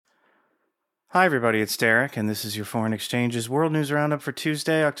Hi, everybody. It's Derek, and this is your Foreign Exchange's World News Roundup for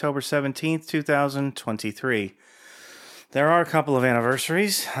Tuesday, October 17th, 2023. There are a couple of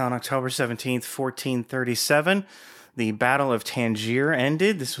anniversaries. On October 17th, 1437, the Battle of Tangier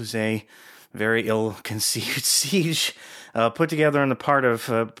ended. This was a very ill-conceived siege put together on the part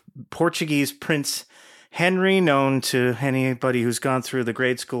of Portuguese Prince Henry, known to anybody who's gone through the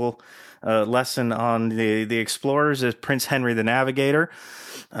grade school lesson on the explorers as Prince Henry the Navigator.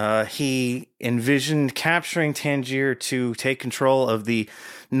 He envisioned capturing Tangier to take control of the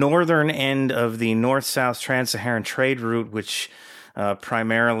northern end of the north-south trans-Saharan trade route, which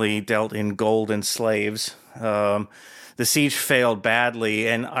primarily dealt in gold and slaves. The siege failed badly,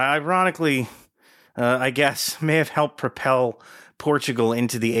 and ironically, I guess, may have helped propel Portugal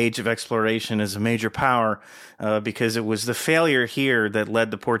into the age of exploration as a major power, because it was the failure here that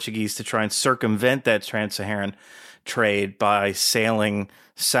led the Portuguese to try and circumvent that trans-Saharan trade by sailing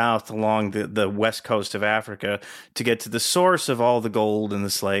south along the west coast of Africa to get to the source of all the gold and the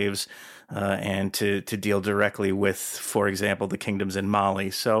slaves, and to deal directly with, for example, the kingdoms in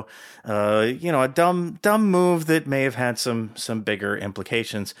Mali. So, a dumb move that may have had some bigger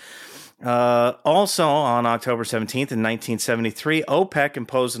implications. Also on October 17th in 1973, OPEC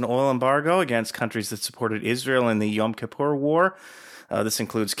imposed an oil embargo against countries that supported Israel in the Yom Kippur War. This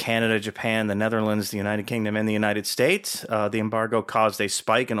includes Canada, Japan, the Netherlands, the United Kingdom, and the United States. The embargo caused a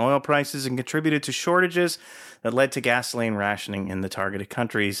spike in oil prices and contributed to shortages that led to gasoline rationing in the targeted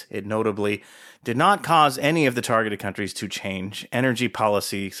countries. It notably did not cause any of the targeted countries to change energy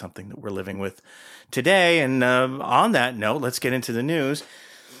policy, something that we're living with today. And on that note, let's get into the news.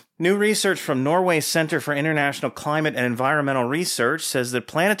 New research from Norway's Center for International Climate and Environmental Research says that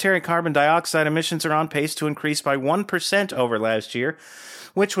planetary carbon dioxide emissions are on pace to increase by 1% over last year,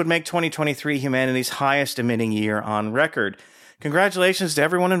 which would make 2023 humanity's highest emitting year on record. Congratulations to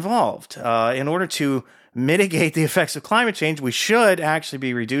everyone involved. In order to mitigate the effects of climate change, we should actually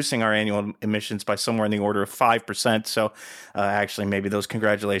be reducing our annual emissions by somewhere in the order of 5%. So actually, maybe those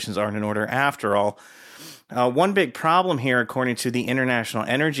congratulations aren't in order after all. One big problem here, according to the International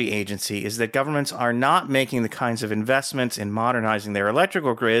Energy Agency, is that governments are not making the kinds of investments in modernizing their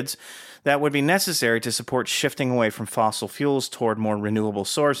electrical grids that would be necessary to support shifting away from fossil fuels toward more renewable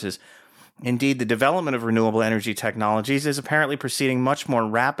sources. Indeed, the development of renewable energy technologies is apparently proceeding much more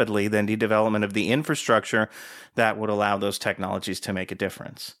rapidly than the development of the infrastructure that would allow those technologies to make a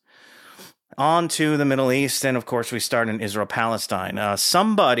difference. On to the Middle East, and of course we start in Israel-Palestine.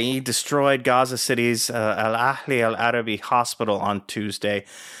 Somebody destroyed Gaza City's Al-Ahli Al-Arabi hospital on Tuesday,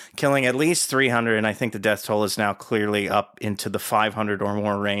 killing at least 300, and I think the death toll is now clearly up into the 500 or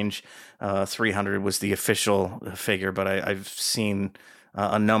more range. 300 was the official figure, but I've seen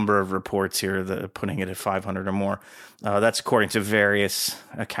a number of reports here that putting it at 500 or more. That's according to various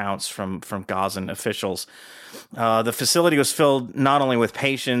accounts from Gazan officials. The facility was filled not only with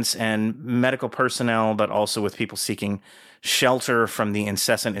patients and medical personnel, but also with people seeking shelter from the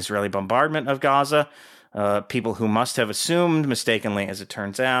incessant Israeli bombardment of Gaza. People who must have assumed, mistakenly as it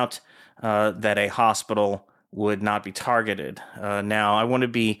turns out, that a hospital would not be targeted. Now, I want to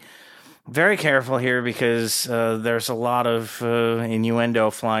be very careful here because there's a lot of innuendo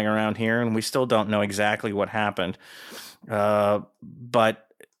flying around here, and we still don't know exactly what happened. But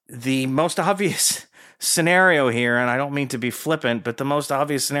the most obvious scenario here, and I don't mean to be flippant, but the most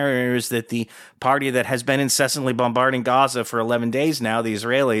obvious scenario here is that the party that has been incessantly bombarding Gaza for 11 days now, the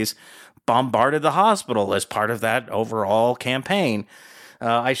Israelis, bombarded the hospital as part of that overall campaign.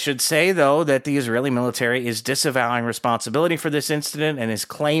 I should say, though, that the Israeli military is disavowing responsibility for this incident and is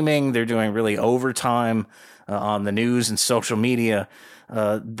claiming they're doing really overtime on the news and social media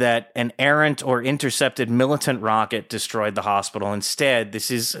that an errant or intercepted militant rocket destroyed the hospital. Instead,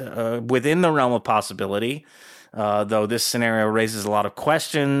 this is within the realm of possibility, though this scenario raises a lot of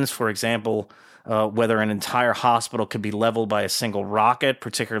questions. For example, whether an entire hospital could be leveled by a single rocket,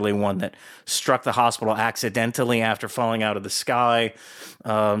 particularly one that struck the hospital accidentally after falling out of the sky.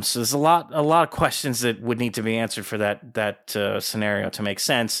 So there's a lot of questions that would need to be answered for that scenario to make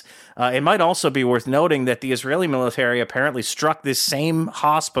sense. It might also be worth noting that the Israeli military apparently struck this same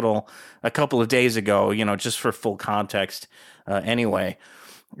hospital a couple of days ago, just for full context anyway.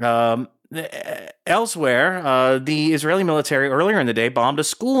 Elsewhere, the Israeli military earlier in the day bombed a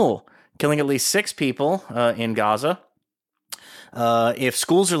school, killing at least 6 people in Gaza. If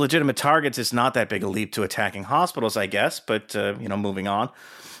schools are legitimate targets, it's not that big a leap to attacking hospitals, I guess. But moving on.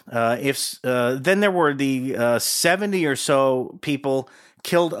 Then there were the 70 or so people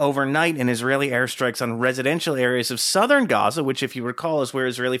killed overnight in Israeli airstrikes on residential areas of southern Gaza, which, if you recall, is where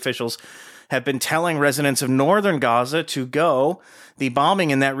Israeli officials have been telling residents of northern Gaza to go. The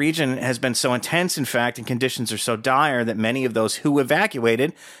bombing in that region has been so intense, in fact, and conditions are so dire that many of those who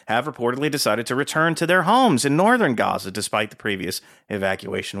evacuated have reportedly decided to return to their homes in northern Gaza, despite the previous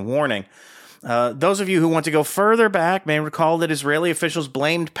evacuation warning. Those of you who want to go further back may recall that Israeli officials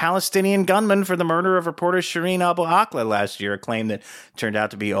blamed Palestinian gunmen for the murder of reporter Shireen Abu Akleh last year, a claim that turned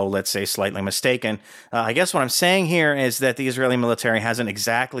out to be, let's say, slightly mistaken. I guess what I'm saying here is that the Israeli military hasn't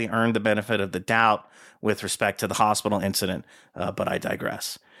exactly earned the benefit of the doubt with respect to the hospital incident, but I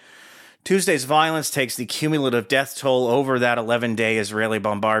digress. Tuesday's violence takes the cumulative death toll over that 11-day Israeli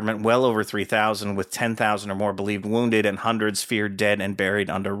bombardment well over 3,000, with 10,000 or more believed wounded and hundreds feared dead and buried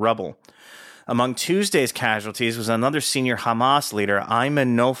under rubble. Among Tuesday's casualties was another senior Hamas leader,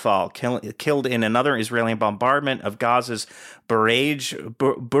 Ayman Nofal, killed in another Israeli bombardment of Gaza's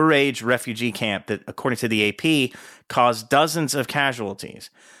Bureij refugee camp that, according to the AP, caused dozens of casualties.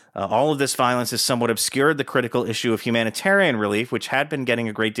 All of this violence has somewhat obscured the critical issue of humanitarian relief, which had been getting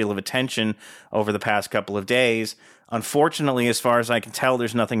a great deal of attention over the past couple of days. Unfortunately, as far as I can tell,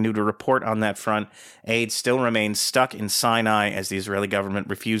 there's nothing new to report on that front. Aid still remains stuck in Sinai as the Israeli government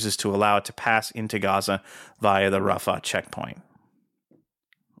refuses to allow it to pass into Gaza via the Rafah checkpoint.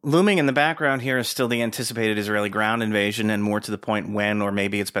 Looming in the background here is still the anticipated Israeli ground invasion, and more to the point when, or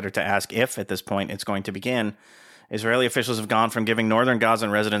maybe it's better to ask if at this point, it's going to begin. Israeli officials have gone from giving northern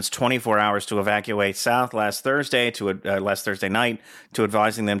Gazan residents 24 hours to evacuate south last Thursday night to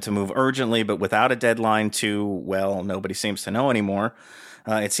advising them to move urgently, but without a deadline to, well, nobody seems to know anymore.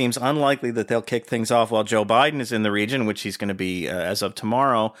 It seems unlikely that they'll kick things off while Joe Biden is in the region, which he's going to be as of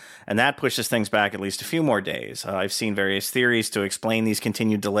tomorrow, and that pushes things back at least a few more days. I've seen various theories to explain these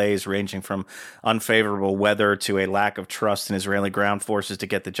continued delays, ranging from unfavorable weather to a lack of trust in Israeli ground forces to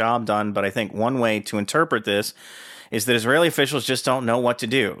get the job done, but I think one way to interpret this is that Israeli officials just don't know what to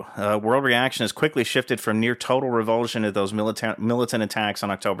do. World reaction has quickly shifted from near total revulsion at those militant attacks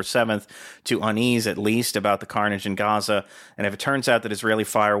on October 7th to unease, at least, about the carnage in Gaza. And if it turns out that Israeli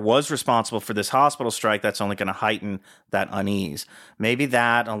fire was responsible for this hospital strike, that's only going to heighten that unease. Maybe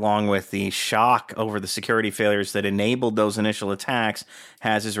that, along with the shock over the security failures that enabled those initial attacks,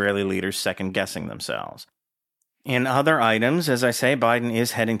 has Israeli leaders second-guessing themselves. In other items, as I say, Biden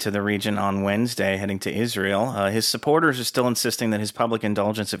is heading to the region on Wednesday, heading to Israel. His supporters are still insisting that his public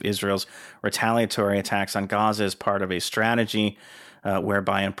indulgence of Israel's retaliatory attacks on Gaza is part of a strategy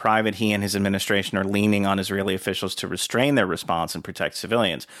whereby in private he and his administration are leaning on Israeli officials to restrain their response and protect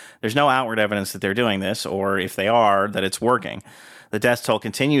civilians. There's no outward evidence that they're doing this, or if they are, that it's working. The death toll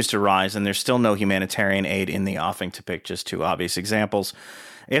continues to rise, and there's still no humanitarian aid in the offing, to pick just two obvious examples.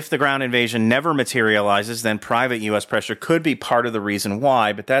 If the ground invasion never materializes, then private U.S. pressure could be part of the reason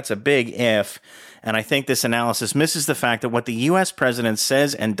why, but that's a big if. And I think this analysis misses the fact that what the U.S. president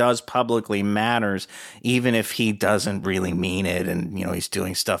says and does publicly matters, even if he doesn't really mean it and, he's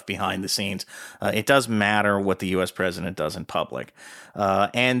doing stuff behind the scenes. It does matter what the U.S. president does in public.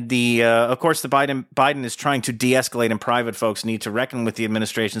 And of course, Biden is trying to de-escalate, and private folks need to reckon with the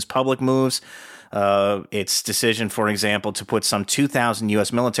administration's public moves. Its decision, for example, to put some 2,000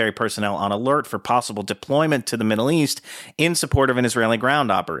 U.S. military personnel on alert for possible deployment to the Middle East in support of an Israeli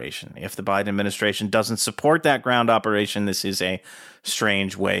ground operation. If the Biden administration doesn't support that ground operation, this is a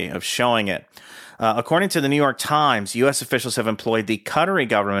strange way of showing it. According to the New York Times, U.S. officials have employed the Qatari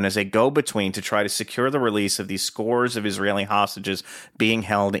government as a go-between to try to secure the release of these scores of Israeli hostages being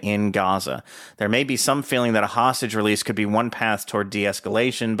held in Gaza. There may be some feeling that a hostage release could be one path toward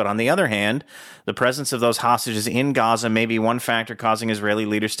de-escalation, but on the other hand, the presence of those hostages in Gaza may be one factor causing Israeli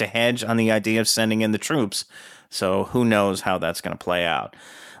leaders to hedge on the idea of sending in the troops. So who knows how that's going to play out.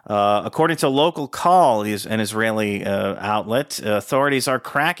 According to Local Call, an Israeli outlet, authorities are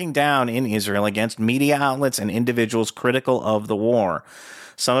cracking down in Israel against media outlets and individuals critical of the war.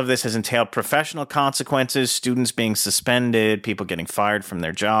 Some of this has entailed professional consequences, students being suspended, people getting fired from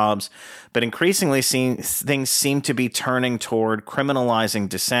their jobs, but increasingly things seem to be turning toward criminalizing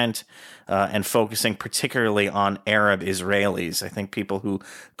dissent and focusing particularly on Arab Israelis. I think people who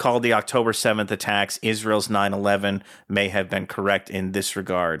called the October 7th attacks Israel's 9/11 may have been correct in this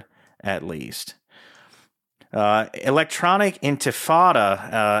regard, at least. Electronic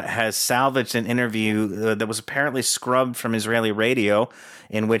Intifada has salvaged an interview that was apparently scrubbed from Israeli radio,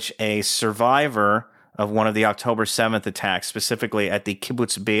 in which a survivor of one of the October 7th attacks, specifically at the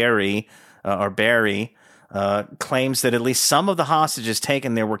kibbutz Be'eri, claims that at least some of the hostages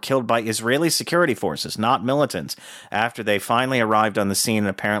taken there were killed by Israeli security forces, not militants, after they finally arrived on the scene and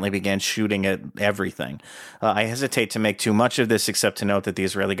apparently began shooting at everything. I hesitate to make too much of this except to note that the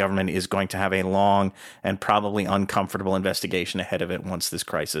Israeli government is going to have a long and probably uncomfortable investigation ahead of it once this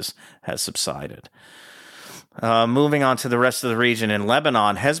crisis has subsided. Moving on to the rest of the region, in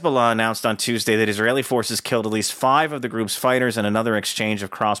Lebanon, Hezbollah announced on Tuesday that Israeli forces killed at least 5 of the group's fighters in another exchange of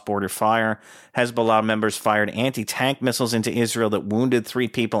cross-border fire. Hezbollah members fired anti-tank missiles into Israel that wounded 3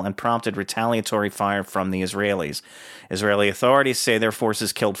 people and prompted retaliatory fire from the Israelis. Israeli authorities say their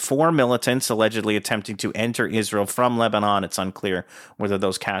forces killed 4 militants allegedly attempting to enter Israel from Lebanon. It's unclear whether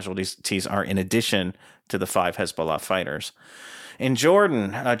those casualties are in addition to the 5 Hezbollah fighters. In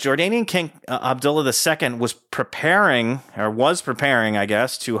Jordan, Jordanian King Abdullah II was preparing, I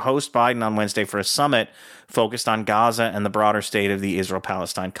guess, to host Biden on Wednesday for a summit focused on Gaza and the broader state of the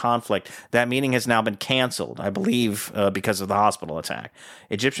Israel-Palestine conflict. That meeting has now been canceled, I believe, because of the hospital attack.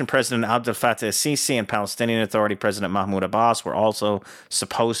 Egyptian President Abdel Fattah el-Sisi and Palestinian Authority President Mahmoud Abbas were also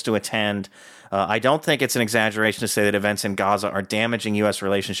supposed to attend. I don't think it's an exaggeration to say that events in Gaza are damaging U.S.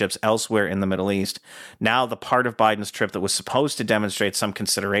 relationships elsewhere in the Middle East. Now, the part of Biden's trip that was supposed to demonstrate some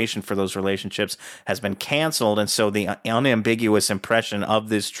consideration for those relationships has been canceled, and so the unambiguous impression of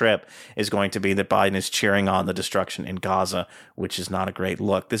this trip is going to be that Biden is cheering on the destruction in Gaza, which is not a great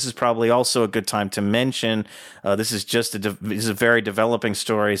look. This is probably also a good time to mention, this is a very developing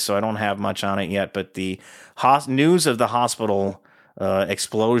story, so I don't have much on it yet, but the news of the hospital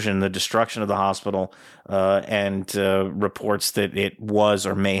explosion, the destruction of the hospital, and reports that it was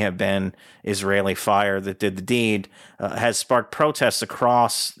or may have been Israeli fire that did the deed, has sparked protests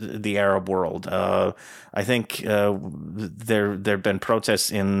across the Arab world. I think there have been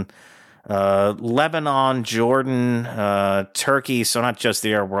protests in Lebanon, Jordan, Turkey, so not just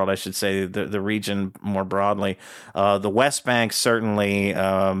the Arab world, I should say, the region more broadly. The West Bank, certainly,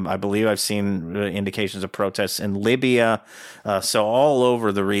 I believe I've seen indications of protests in Libya, so all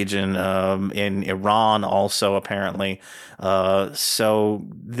over the region, in Iran also, apparently. So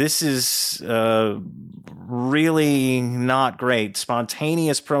this is really not great.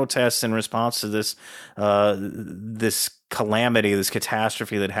 Spontaneous protests in response to this calamity, this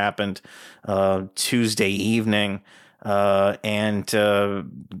catastrophe that happened Tuesday evening, and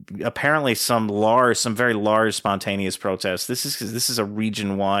apparently some very large spontaneous protests. This is a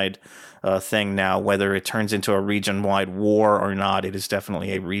region-wide thing now. Whether it turns into a region-wide war or not, it is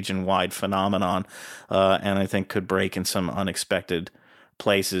definitely a region-wide phenomenon, and I think could break in some unexpected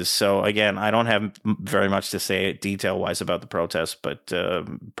places. So again, I don't have very much to say detail-wise about the protests, but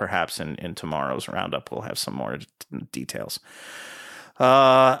perhaps in tomorrow's roundup we'll have some more details.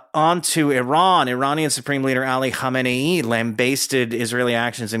 On to Iran. Iranian Supreme Leader Ali Khamenei lambasted Israeli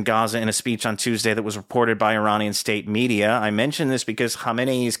actions in Gaza in a speech on Tuesday that was reported by Iranian state media. I mention this because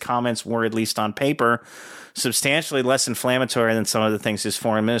Khamenei's comments were, at least on paper, substantially less inflammatory than some of the things his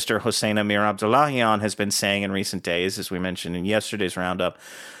foreign minister, Hossein Amir-Abdollahian, has been saying in recent days, as we mentioned in yesterday's roundup.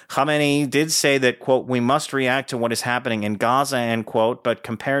 Khamenei did say that, quote, "We must react to what is happening in Gaza," end quote, but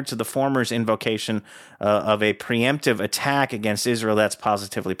compared to the former's invocation of a preemptive attack against Israel, that's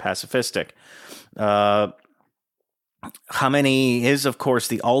positively pacifistic. Khamenei is, of course,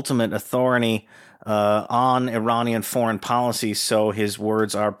 the ultimate authority on Iranian foreign policy, so his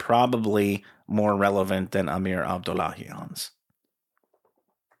words are probably more relevant than Amir Abdollahian's.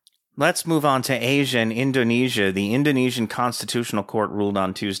 Let's move on to Asia and Indonesia. The Indonesian Constitutional Court ruled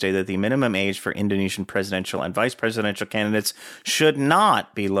on Tuesday that the minimum age for Indonesian presidential and vice presidential candidates should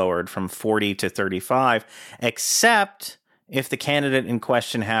not be lowered from 40 to 35, except if the candidate in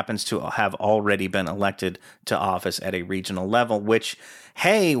question happens to have already been elected to office at a regional level, which,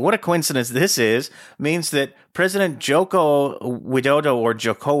 hey, what a coincidence this is, means that President Joko Widodo, or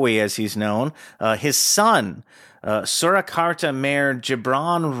Jokowi as he's known, his son, Surakarta Mayor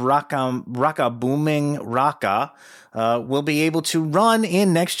Gibran Rakabuming Raka, will be able to run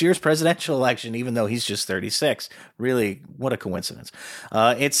in next year's presidential election, even though he's just 36. Really, what a coincidence.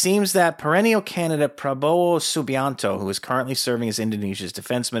 It seems that perennial candidate Prabowo Subianto, who is currently serving as Indonesia's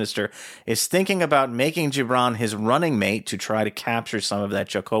defense minister, is thinking about making Gibran his running mate to try to capture some of that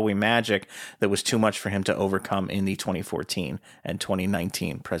Jokowi magic that was too much for him to overcome in the 2014 and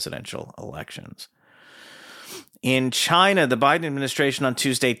 2019 presidential elections. In China, the Biden administration on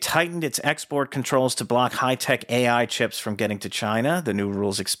Tuesday tightened its export controls to block high-tech AI chips from getting to China. The new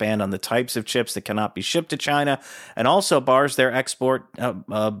rules expand on the types of chips that cannot be shipped to China and also bars their export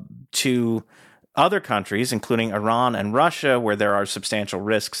to other countries, including Iran and Russia, where there are substantial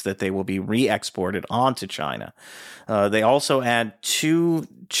risks that they will be re-exported onto China. They also add 2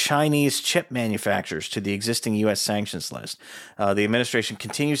 Chinese chip manufacturers to the existing U.S. sanctions list. The administration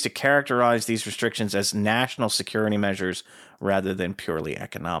continues to characterize these restrictions as national security measures rather than purely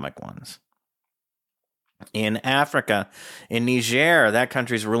economic ones. In Africa, in Niger, that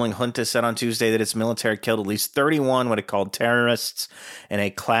country's ruling junta said on Tuesday that its military killed at least 31 what it called terrorists in a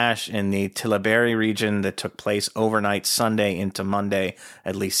clash in the Tillabéri region that took place overnight Sunday into Monday.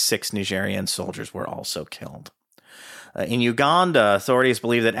 At least 6 Nigerian soldiers were also killed. In Uganda, authorities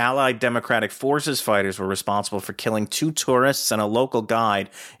believe that Allied Democratic Forces fighters were responsible for killing 2 tourists and a local guide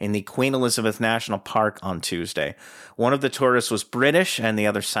in the Queen Elizabeth National Park on Tuesday. One of the tourists was British and the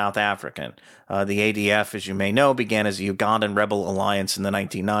other South African. The ADF, as you may know, began as a Ugandan rebel alliance in the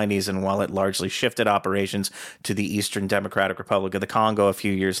 1990s, and while it largely shifted operations to the Eastern Democratic Republic of the Congo a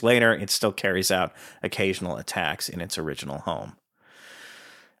few years later, it still carries out occasional attacks in its original home.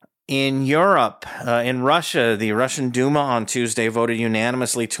 In Europe, in Russia, the Russian Duma on Tuesday voted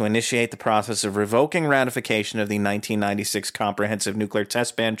unanimously to initiate the process of revoking ratification of the 1996 Comprehensive Nuclear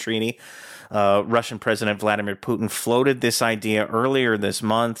Test Ban Treaty. Russian President Vladimir Putin floated this idea earlier this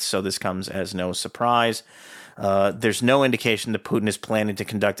month, so this comes as no surprise. There's no indication that Putin is planning to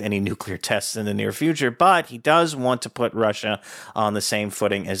conduct any nuclear tests in the near future, but he does want to put Russia on the same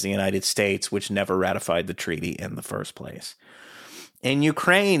footing as the United States, which never ratified the treaty in the first place. In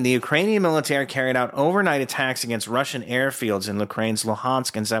Ukraine, the Ukrainian military carried out overnight attacks against Russian airfields in Ukraine's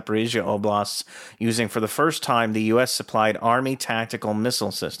Luhansk and Zaporizhia oblasts, using for the first time the U.S.-supplied Army tactical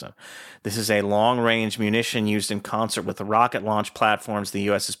missile system. This is a long-range munition used in concert with the rocket launch platforms the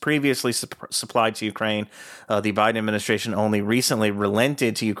U.S. has previously supplied to Ukraine. The Biden administration only recently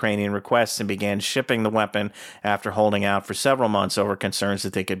relented to Ukrainian requests and began shipping the weapon after holding out for several months over concerns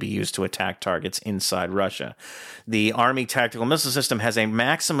that they could be used to attack targets inside Russia. The Army tactical missile system has a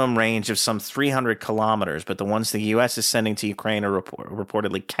maximum range of some 300 kilometers, but the ones the U.S. is sending to Ukraine are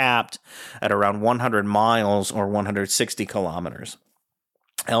reportedly capped at around 100 miles or 160 kilometers.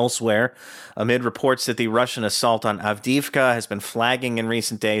 Elsewhere, amid reports that the Russian assault on Avdiivka has been flagging in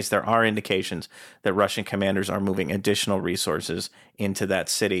recent days, there are indications that Russian commanders are moving additional resources into that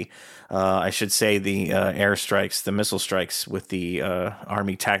city. I should say the airstrikes, the missile strikes with the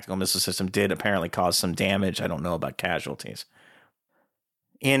Army tactical missile system did apparently cause some damage. I don't know about casualties.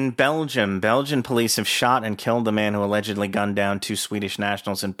 In Belgium police have shot and killed the man who allegedly gunned down 2 Swedish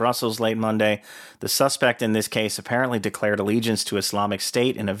nationals in Brussels late Monday. The suspect in this case apparently declared allegiance to Islamic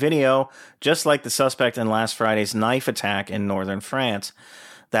State in a video, just like the suspect in last Friday's knife attack in northern France.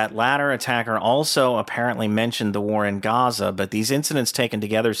 That latter attacker also apparently mentioned the war in Gaza, but these incidents taken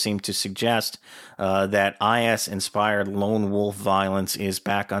together seem to suggest that IS-inspired lone wolf violence is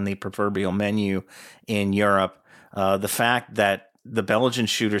back on the proverbial menu in Europe. The fact that the Belgian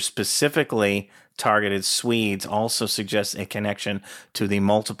shooter specifically targeted Swedes also suggests a connection to the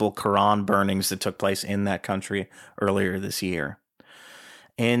multiple Quran burnings that took place in that country earlier this year.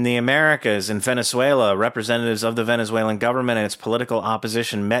 In the Americas, in Venezuela, representatives of the Venezuelan government and its political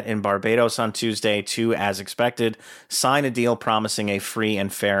opposition met in Barbados on Tuesday to, as expected, sign a deal promising a free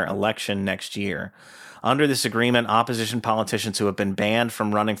and fair election next year. Under this agreement, opposition politicians who have been banned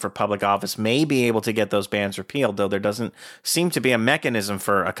from running for public office may be able to get those bans repealed, though there doesn't seem to be a mechanism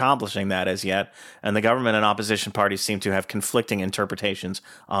for accomplishing that as yet, and the government and opposition parties seem to have conflicting interpretations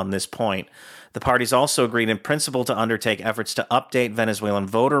on this point. The parties also agreed in principle to undertake efforts to update Venezuelan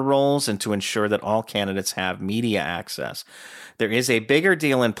voter rolls and to ensure that all candidates have media access. There is a bigger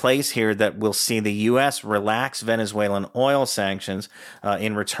deal in place here that will see the U.S. relax Venezuelan oil sanctions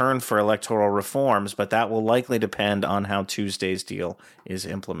in return for electoral reforms, but that will likely depend on how Tuesday's deal is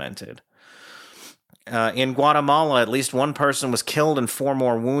implemented. In Guatemala, at least 1 person was killed and 4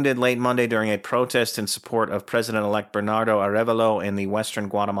 more wounded late Monday during a protest in support of President-elect Bernardo Arévalo in the western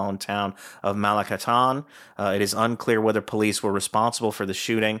Guatemalan town of Malacatán. It is unclear whether police were responsible for the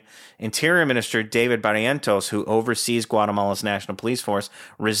shooting. Interior Minister David Barrientos, who oversees Guatemala's national police force,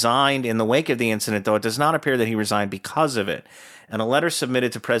 resigned in the wake of the incident, though it does not appear that he resigned because of it. In a letter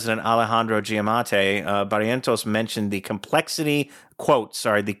submitted to President Alejandro Giammattei, Barrientos mentioned the complexity of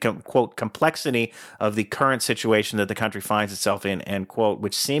the current situation that the country finds itself in, end quote,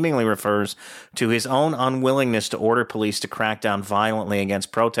 which seemingly refers to his own unwillingness to order police to crack down violently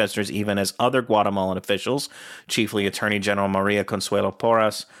against protesters, even as other Guatemalan officials, chiefly Attorney General Maria Consuelo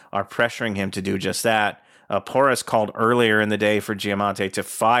Porras, are pressuring him to do just that. Porras called earlier in the day for Giammattei to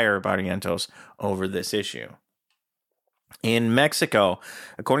fire Barrientos over this issue. In Mexico,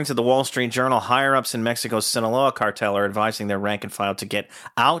 according to the Wall Street Journal, higher-ups in Mexico's Sinaloa cartel are advising their rank and file to get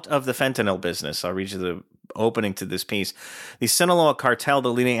out of the fentanyl business. I'll read you the opening to this piece. The Sinaloa cartel,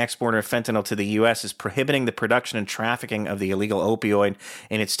 the leading exporter of fentanyl to the U.S., is prohibiting the production and trafficking of the illegal opioid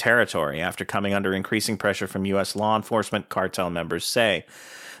in its territory after coming under increasing pressure from U.S. law enforcement, cartel members say.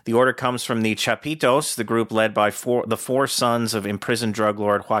 The order comes from the Chapitos, the group led by the four sons of imprisoned drug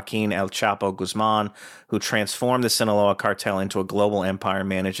lord Joaquin El Chapo Guzman, who transformed the Sinaloa cartel into a global empire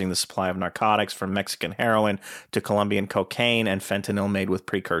managing the supply of narcotics from Mexican heroin to Colombian cocaine and fentanyl made with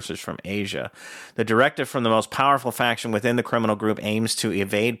precursors from Asia. The directive from the most powerful faction within the criminal group aims to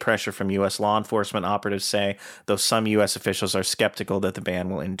evade pressure from U.S. law enforcement, operatives say, though some U.S. officials are skeptical that the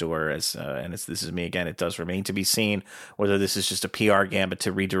ban will endure. This is me again, it does remain to be seen whether this is just a PR gambit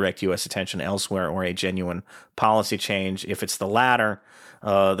to redirect U.S. attention elsewhere or a genuine policy change. If it's the latter,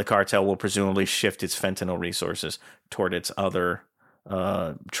 the cartel will presumably shift its fentanyl resources toward its other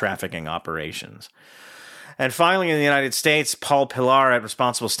trafficking operations. And finally, in the United States, Paul Pillar at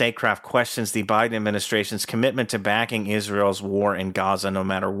Responsible Statecraft questions the Biden administration's commitment to backing Israel's war in Gaza no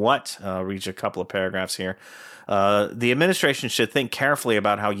matter what. I'll read you a couple of paragraphs here. The administration should think carefully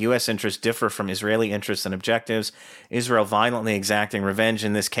about how U.S. interests differ from Israeli interests and objectives. Israel violently exacting revenge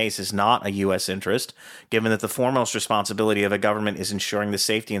in this case is not a U.S. interest. Given that the foremost responsibility of a government is ensuring the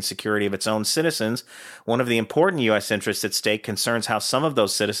safety and security of its own citizens, one of the important U.S. interests at stake concerns how some of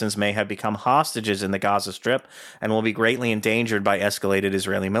those citizens may have become hostages in the Gaza Strip and will be greatly endangered by escalated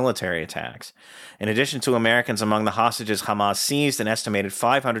Israeli military attacks. In addition to Americans among the hostages Hamas seized, an estimated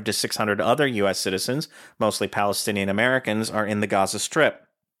 500 to 600 other U.S. citizens, mostly Palestinian Americans, are in the Gaza Strip.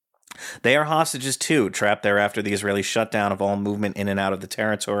 They are hostages too, trapped there after the Israeli shutdown of all movement in and out of the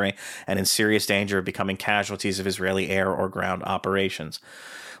territory and in serious danger of becoming casualties of Israeli air or ground operations.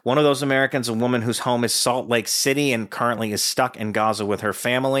 One of those Americans, a woman whose home is Salt Lake City and currently is stuck in Gaza with her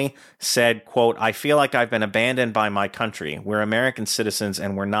family, said, quote, "I feel like I've been abandoned by my country. We're American citizens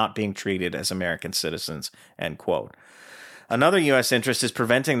and we're not being treated as American citizens," end quote. Another U.S. interest is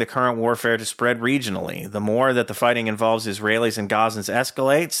preventing the current warfare to spread regionally. The more that the fighting involves Israelis and Gazans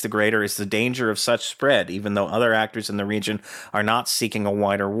escalates, the greater is the danger of such spread, even though other actors in the region are not seeking a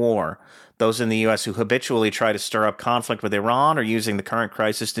wider war. Those in the U.S. who habitually try to stir up conflict with Iran are using the current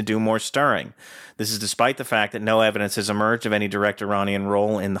crisis to do more stirring. This is despite the fact that no evidence has emerged of any direct Iranian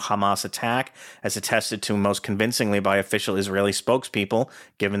role in the Hamas attack, as attested to most convincingly by official Israeli spokespeople,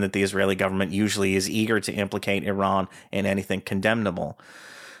 given that the Israeli government usually is eager to implicate Iran in anything condemnable.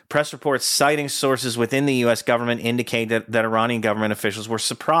 Press reports citing sources within the U.S. government indicate that Iranian government officials were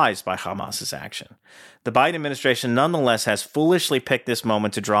surprised by Hamas's action. The Biden administration nonetheless has foolishly picked this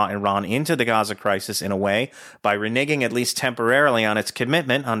moment to draw Iran into the Gaza crisis in a way by reneging at least temporarily on its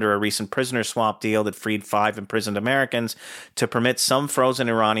commitment under a recent prisoner swap deal that freed 5 imprisoned Americans to permit some frozen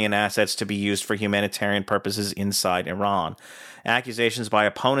Iranian assets to be used for humanitarian purposes inside Iran. Accusations by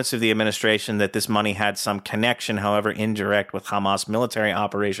opponents of the administration that this money had some connection, however indirect, with Hamas military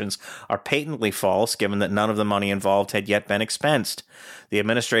operations are patently false, given that none of the money involved had yet been expensed. The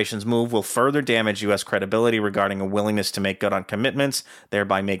administration's move will further damage U.S. credibility regarding a willingness to make good on commitments,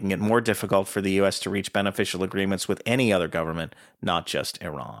 thereby making it more difficult for the U.S. to reach beneficial agreements with any other government, not just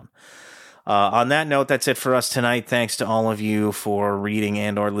Iran. On that note, that's it for us tonight. Thanks to all of you for reading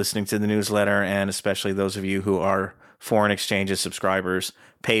and or listening to the newsletter, and especially those of you who are foreign exchanges subscribers,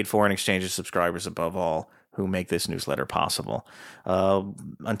 paid foreign exchanges subscribers above all, who make this newsletter possible.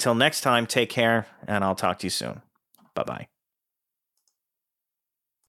 Until next time, take care, and I'll talk to you soon. Bye-bye.